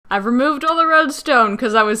I've removed all the redstone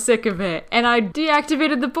because I was sick of it. And I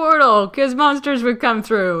deactivated the portal because monsters would come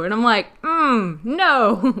through. And I'm like,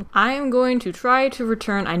 no. I am going to try to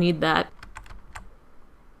return. I need that.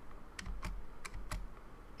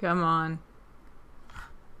 Come on.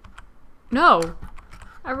 No.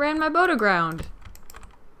 I ran my boat aground.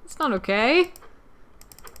 It's not okay.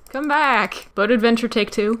 Come back. Boat adventure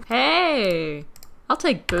take 2. Hey. I'll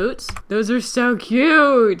take boots. Those are so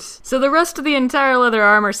cute. So the rest of the entire leather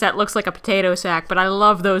armor set looks like a potato sack, but I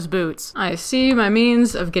love those boots. I see my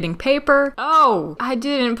means of getting paper. Oh, I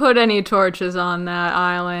didn't put any torches on that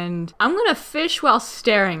island. I'm gonna fish while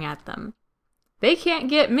staring at them. They can't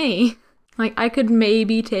get me. Like, I could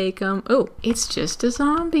maybe take them. Oh, it's just a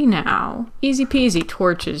zombie now. Easy peasy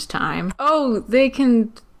torches time. Oh, they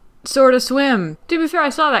can sort of swim. To be fair, I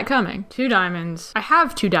saw that coming. 2 diamonds. I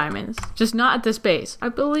have 2 diamonds, just not at this base. I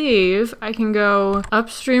believe I can go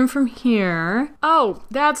upstream from here. Oh,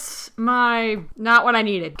 that's not what I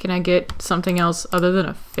needed. Can I get something else other than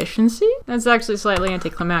efficiency? That's actually slightly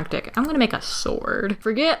anticlimactic. I'm gonna make a sword.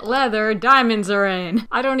 Forget leather, diamonds are in.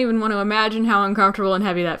 I don't even want to imagine how uncomfortable and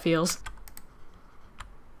heavy that feels.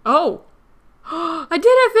 Oh. I did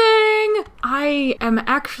a thing! I am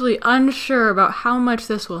actually unsure about how much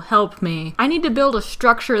this will help me. I need to build a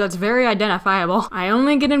structure that's very identifiable. I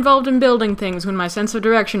only get involved in building things when my sense of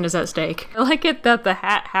direction is at stake. I like it that the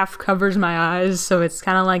hat half covers my eyes, so it's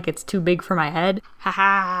kind of like it's too big for my head.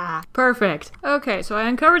 Haha! Perfect. Okay, so I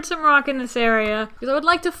uncovered some rock in this area, because I would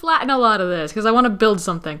like to flatten a lot of this, because I want to build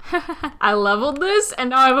something. I leveled this,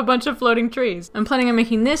 and now I have a bunch of floating trees. I'm planning on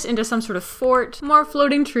making this into some sort of fort. More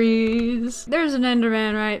floating trees. There's an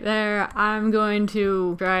Enderman right there. I'm going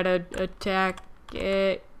to try to attack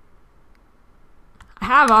it. I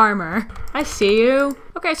have armor. I see you.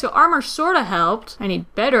 Okay, so armor sort of helped. I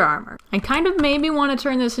need better armor. I kind of maybe want to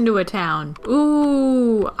turn this into a town.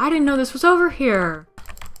 Ooh, I didn't know this was over here.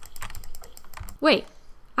 Wait,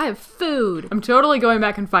 I have food. I'm totally going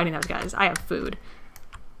back and fighting those guys. I have food.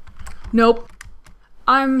 Nope.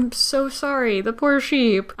 I'm so sorry, the poor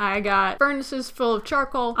sheep. I got furnaces full of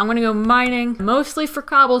charcoal. I'm gonna go mining, mostly for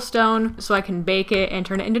cobblestone, so I can bake it and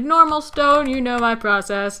turn it into normal stone. You know my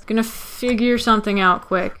process. Gonna figure something out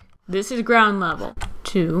quick. This is ground level.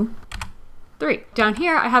 2, 3. Down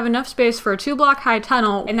here, I have enough space for a 2-block high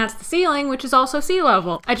tunnel, and that's the ceiling, which is also sea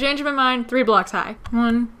level. I changed my mind, 3 blocks high.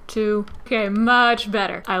 1, 2. Okay, much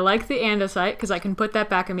better. I like the andesite, because I can put that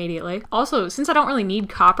back immediately. Also, since I don't really need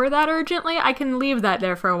copper that urgently, I can leave that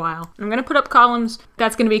there for a while. I'm gonna put up columns.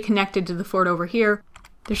 That's gonna be connected to the fort over here.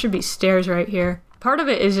 There should be stairs right here. Part of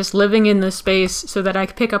it is just living in the space so that I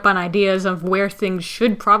can pick up on ideas of where things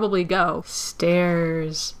should probably go.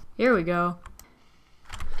 Stairs. Here we go.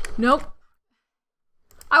 Nope.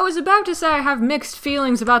 I was about to say I have mixed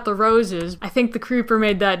feelings about the roses. I think the creeper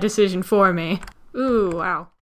made that decision for me. Ooh, wow.